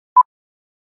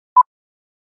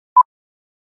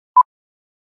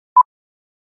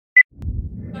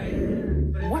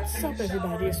What's up,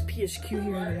 everybody? It's PSQ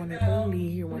here, the one and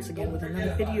only, here once again with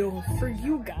another video for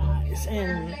you guys.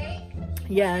 And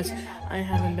yes, I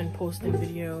haven't been posting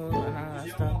videos and all that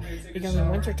stuff because in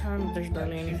winter time there's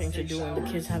barely anything to do and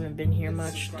the kids haven't been here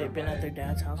much. They've been at their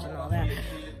dad's house and all that.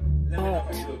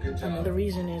 But another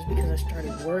reason is because I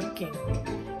started working,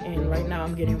 and right now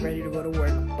I'm getting ready to go to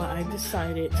work, but I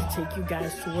decided to take you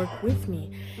guys to work with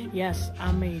me. Yes,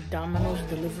 I'm a Domino's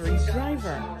delivery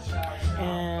driver,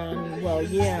 and well,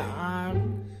 yeah, I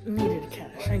needed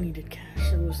cash. I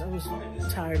was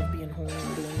tired of being home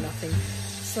and doing nothing,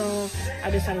 so I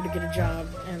decided to get a job,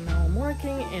 and now I'm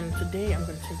working. And today I'm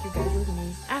going to take you guys with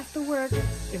me after work.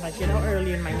 If I get out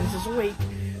early and my niece is awake,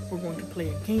 we're going to play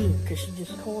a game, because she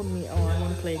just told me, oh, I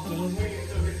want to play a game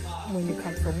when you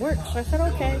come from work. So I said,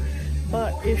 okay,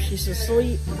 but if she's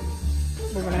asleep,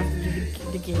 we're going to have to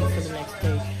do the game for the next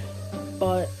day.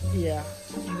 But yeah,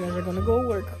 you guys are going to go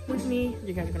work with me.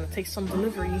 You guys are going to take some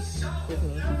deliveries with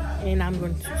me, and I'm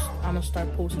going to start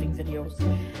posting videos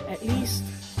at least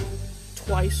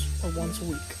twice or once a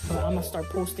week. But I'm gonna start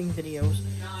posting videos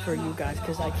for you guys,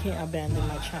 because I can't abandon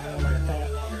my channel like that.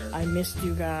 I missed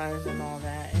you guys and all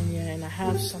that, and yeah, and I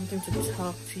have something to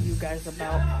talk to you guys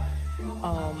about.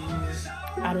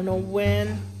 I don't know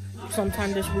when,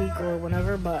 sometime this week or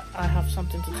whenever, but I have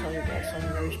something to tell you guys, something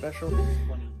very special,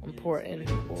 important,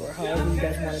 or however you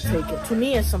guys want to take it. To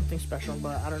me, it's something special,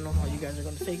 but I don't know how you guys are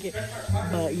going to take it.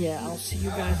 But yeah, I'll see you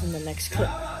guys in the next clip.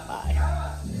 Bye.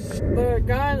 But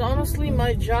guys, honestly,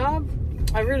 my job,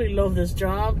 I really love this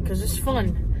job because it's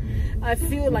fun. I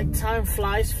feel like time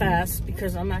flies fast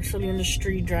because I'm actually in the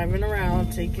street driving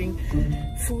around taking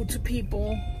food to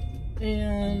people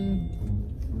and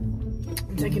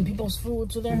taking people's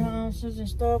food to their houses and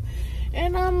stuff.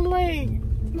 And I'm like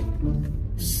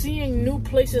seeing new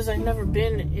places I've never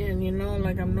been in, you know,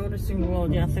 like I'm noticing,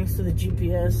 well, yeah, thanks to the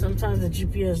GPS, sometimes the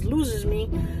GPS loses me,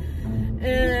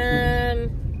 and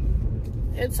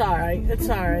it's alright,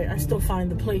 I still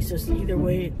find the places. Either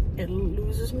way, it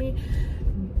loses me,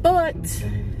 but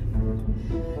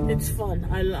it's fun.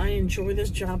 I enjoy this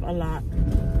job a lot.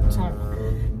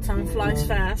 Time flies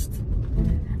fast.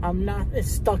 I'm not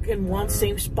stuck in one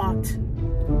same spot.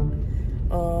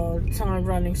 Time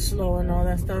running slow and all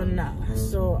that stuff. Nah.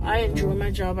 So I enjoy my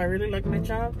job. I really like my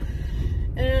job,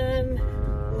 and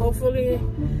hopefully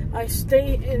I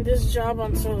stay in this job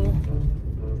until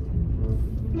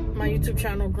my YouTube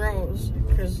channel grows,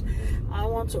 because I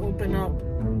want to open up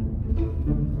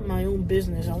my own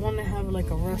business. I want to have like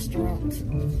a restaurant.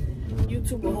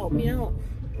 YouTube will help me out.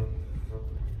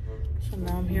 So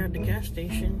now I'm here at the gas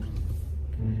station.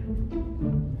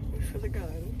 Wait for the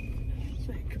guy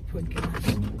so he could put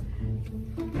gas.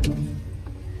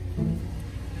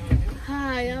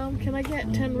 Hi, can I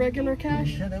get 10 regular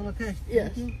cash? Yeah, that okay?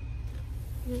 Yes.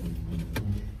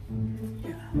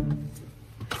 Yeah.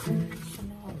 So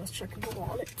now let's check the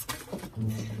wallet.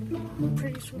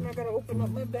 Pretty soon I gotta open up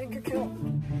my bank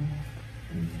account.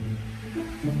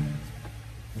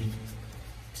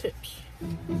 Tips.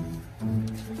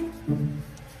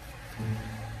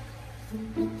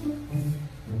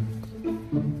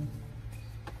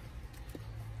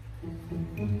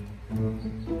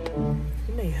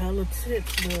 You make hella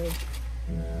tips, bro.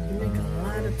 You make a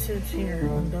lot of tips here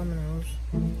on Domino's.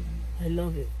 I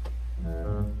love it.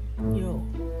 Yo,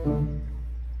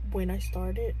 when I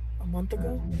started a month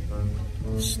ago,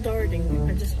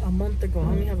 a month ago, I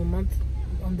only have a month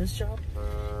on this job,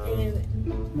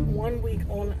 and 1 week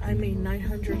I made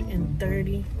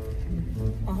 $930.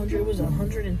 It was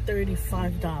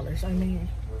 $135 I made.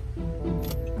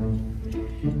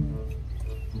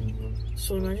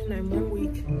 So imagine that, 1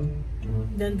 week.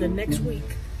 Then the next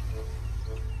week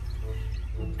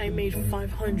I made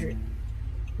 $500.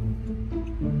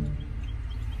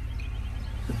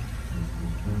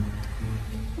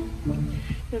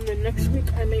 Then the next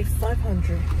week I made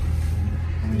 $500.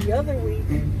 The other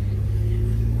week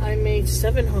I made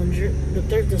 $700.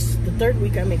 The third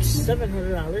week I made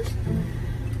 $700.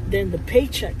 Then the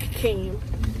paycheck came.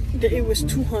 It was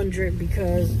 $200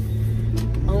 because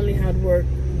I only had work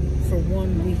for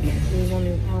 1 week. I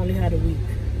only had a week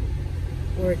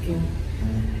working,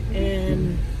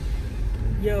 and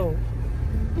yo,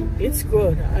 it's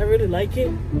good. I really like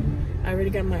it. I already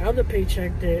got my other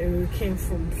paycheck that it came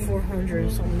from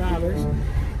 $400 something.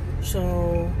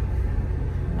 So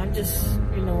I'm just,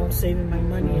 you know, saving my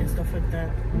money and stuff like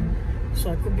that,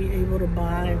 so I could be able to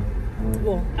buy.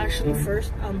 Well, actually,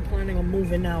 first I'm planning on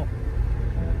moving out,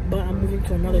 but I'm moving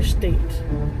to another state,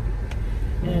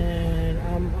 and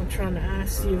I'm trying to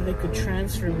see if they could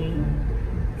transfer me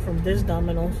from this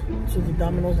Domino's to the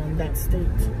Domino's on that state.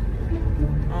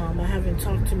 I haven't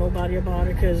talked to nobody about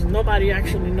it because nobody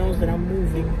actually knows that I'm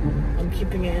moving. I'm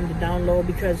keeping it in the down low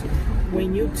because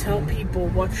when you tell people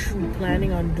what you're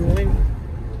planning on doing,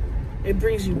 it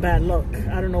brings you bad luck.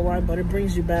 I don't know why, but it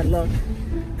brings you bad luck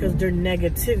because their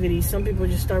negativity. Some people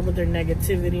just start with their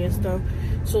negativity and stuff.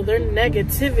 So their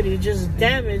negativity just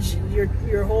damaged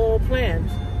your whole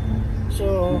plans.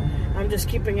 So I'm just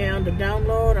keeping it on the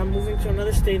download. I'm moving to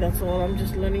another state. That's all. I'm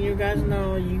just letting you guys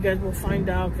know. You guys will find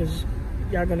out because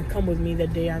y'all gonna come with me the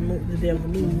day I move, the day of the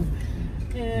move.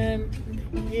 And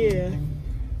yeah,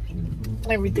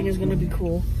 everything is gonna be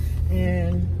cool.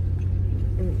 And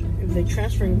if they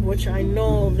transfer me, which I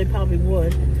know they probably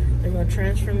would, they're gonna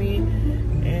transfer me,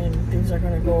 and things are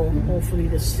gonna go hopefully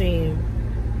the same.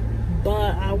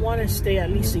 But I want to stay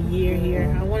at least a year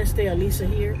here. I want to stay at least a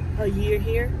year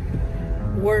here,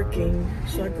 working,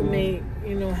 so I could make,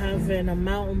 you know, have an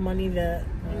amount of money that,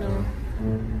 you know,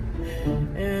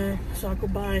 and so I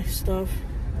could buy stuff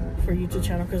for YouTube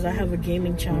channel because I have a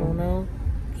gaming channel now.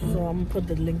 So I'm gonna put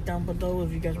the link down below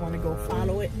if you guys want to go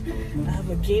follow it. I have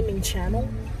a gaming channel.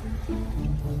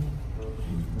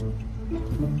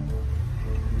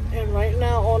 And right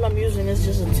now all I'm using is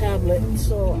just a tablet.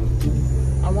 So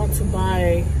I want to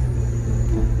buy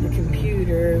the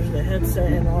computers, the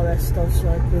headset and all that stuff so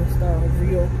I could start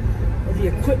the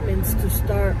equipment to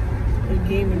start a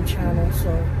gaming channel.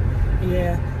 So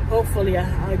yeah, hopefully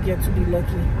I get to be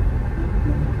lucky.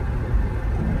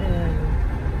 And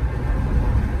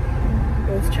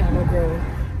both channel grow.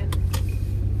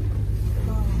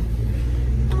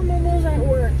 I'm almost at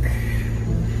work.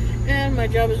 And my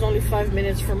job is only 5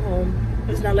 minutes from home.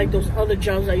 It's not like those other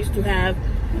jobs I used to have.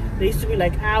 They used to be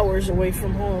like hours away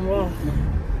from home. Oh,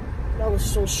 that was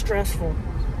so stressful.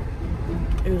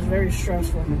 It was very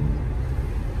stressful.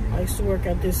 I used to work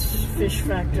at this fish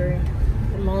factory,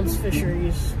 Mons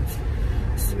Fisheries.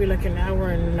 It used to be like an hour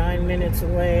and 9 minutes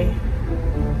away.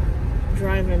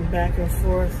 Driving back and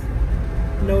forth.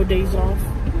 No days off.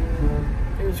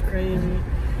 It was crazy.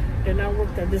 Then I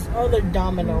worked at this other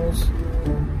Domino's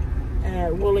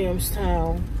at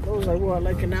Williamstown. It was like, what,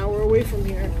 like an hour away from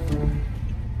here.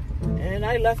 And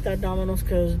I left that Domino's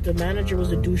because the manager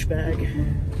was a douchebag.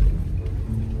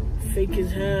 Fake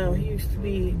as hell. He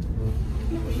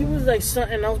was like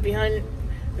something else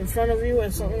in front of you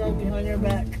and something else behind your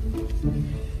back.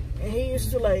 And he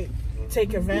used to like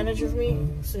take advantage of me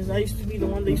since I used to be the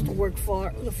one that used to work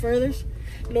far the furthest.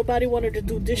 Nobody wanted to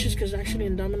do dishes because actually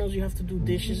in Domino's you have to do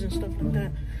dishes and stuff like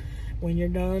that when you're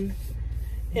done.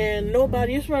 And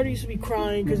everybody used to be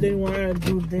crying because they didn't want to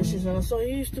do dishes. And so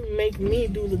he used to make me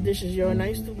do the dishes, yo. And I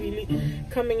used to be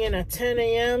coming in at 10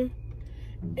 a.m.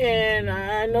 And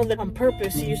I know that on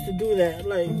purpose he used to do that,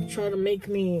 like trying to make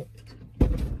me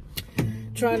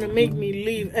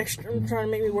leave extra, trying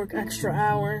to make me work extra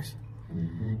hours,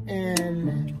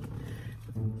 and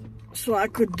so I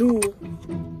could do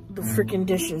the freaking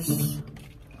dishes.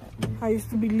 I used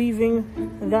to be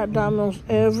leaving that Domino's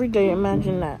every day.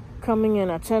 Imagine that. Coming in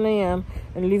at 10 a.m.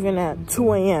 and leaving at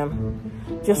 2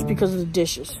 a.m. just because of the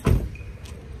dishes.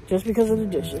 Just because of the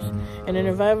dishes. And then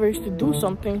if I ever used to do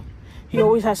something, he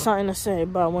always had something to say.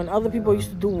 But when other people used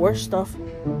to do worse stuff,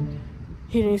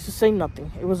 he didn't used to say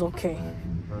nothing. It was okay.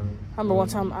 I remember one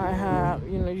time I have,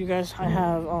 you know, you guys, I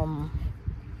have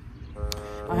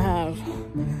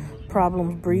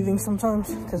problems breathing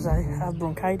sometimes because I have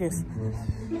bronchitis.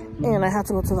 And I had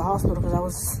to go to the hospital because I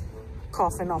was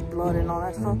coughing off blood and all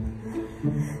that stuff.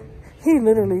 He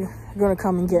literally gonna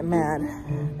come and get mad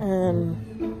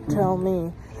and tell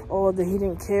me, oh, that he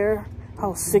didn't care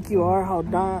how sick you are, how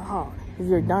if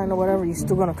you're dying or whatever, you're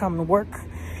still gonna come and work.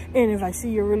 And if I see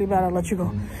you're really bad, I'll let you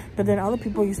go. But then other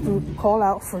people used to call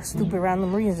out for stupid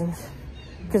random reasons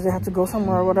because they had to go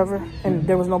somewhere or whatever, and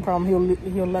there was no problem.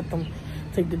 He'll let them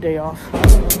take the day off.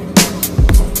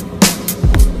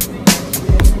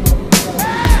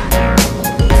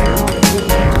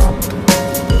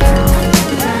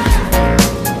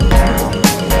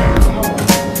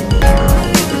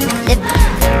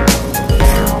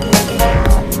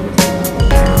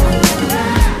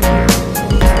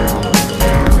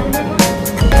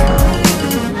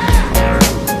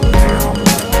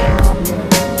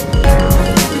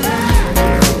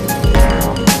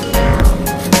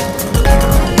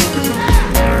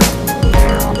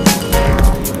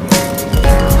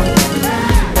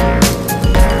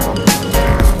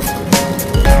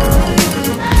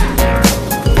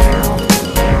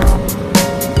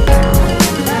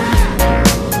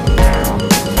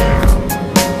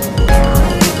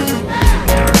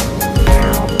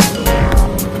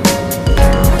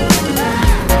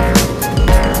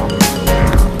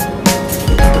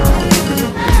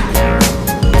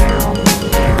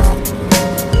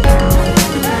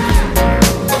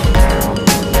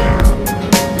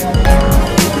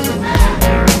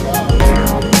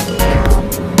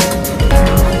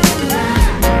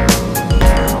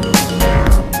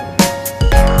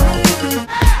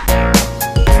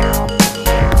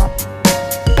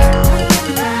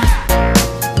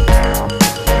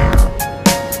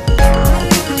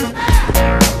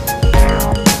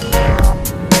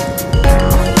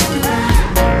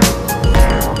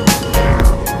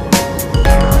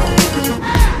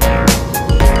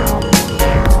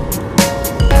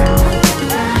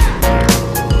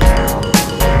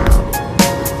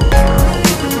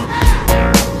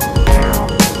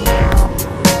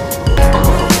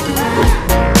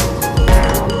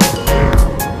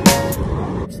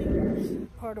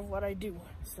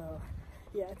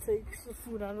 Yeah, I take the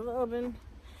food out of the oven.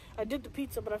 I did the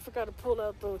pizza, but I forgot to pull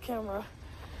out the camera.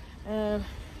 And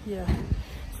yeah,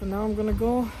 so now I'm gonna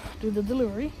go do the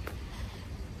delivery.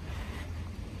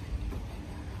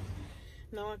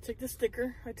 Now I take the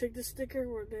sticker. I take the sticker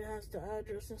where it has the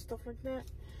address and stuff like that.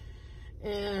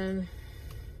 And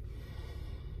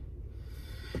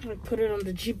I put it on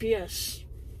the GPS.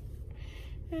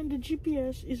 And the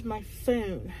GPS is my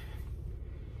phone.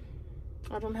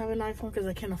 I don't have an iPhone because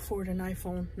I can't afford an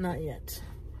iPhone. Not yet.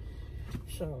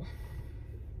 So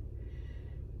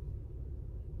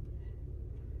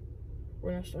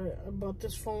we're gonna start. I bought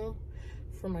this phone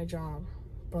for my job,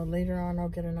 but later on I'll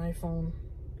get an iPhone.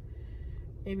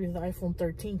 Maybe if the iPhone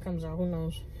 13 comes out, who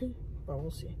knows? But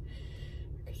we'll see.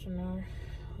 Okay, so now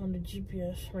on the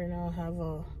GPS right now I have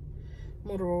a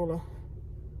Motorola.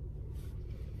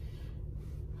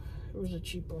 It was a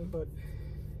cheap one, but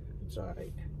it's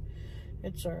alright.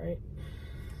 It's alright.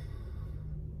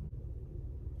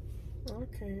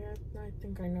 Okay, I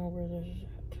think I know where this is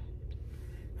at.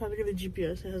 Oh, look at the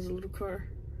GPS. It has a little car.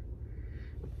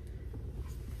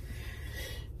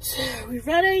 So, are we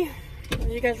ready? Are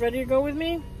you guys ready to go with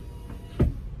me?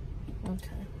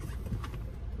 Okay.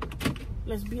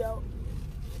 Let's be out.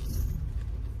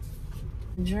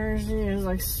 Jersey is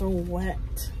like so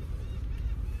wet.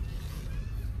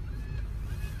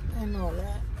 I know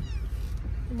that.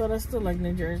 But I still like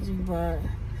New Jersey, but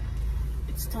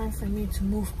it's time for me to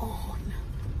move on.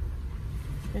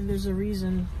 And there's a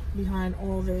reason behind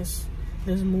all this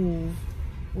move,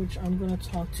 which I'm gonna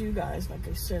talk to you guys, like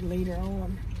I said, later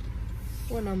on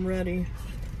when I'm ready,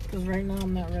 because right now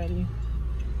I'm not ready.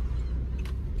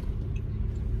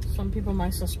 Some people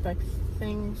might suspect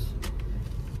things,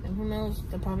 and who knows,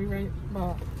 they're probably right,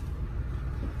 but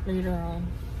later on.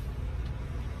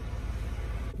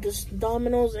 This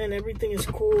Domino's and everything is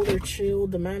cool, they're chill.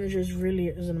 The manager is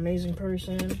an amazing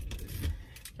person,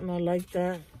 and I like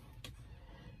that,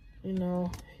 you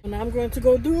know. And I'm going to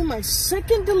go do my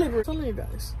second delivery. I'm telling you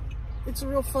guys, it's a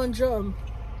real fun job.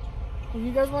 If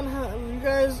you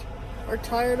guys are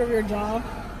tired of your job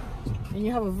and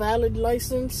you have a valid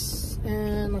license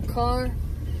and a car,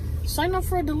 sign up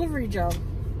for a delivery job.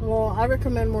 Well, I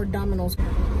recommend more Domino's.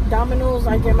 Domino's,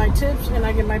 I get my tips and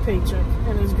I get my paycheck,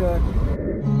 and it's good.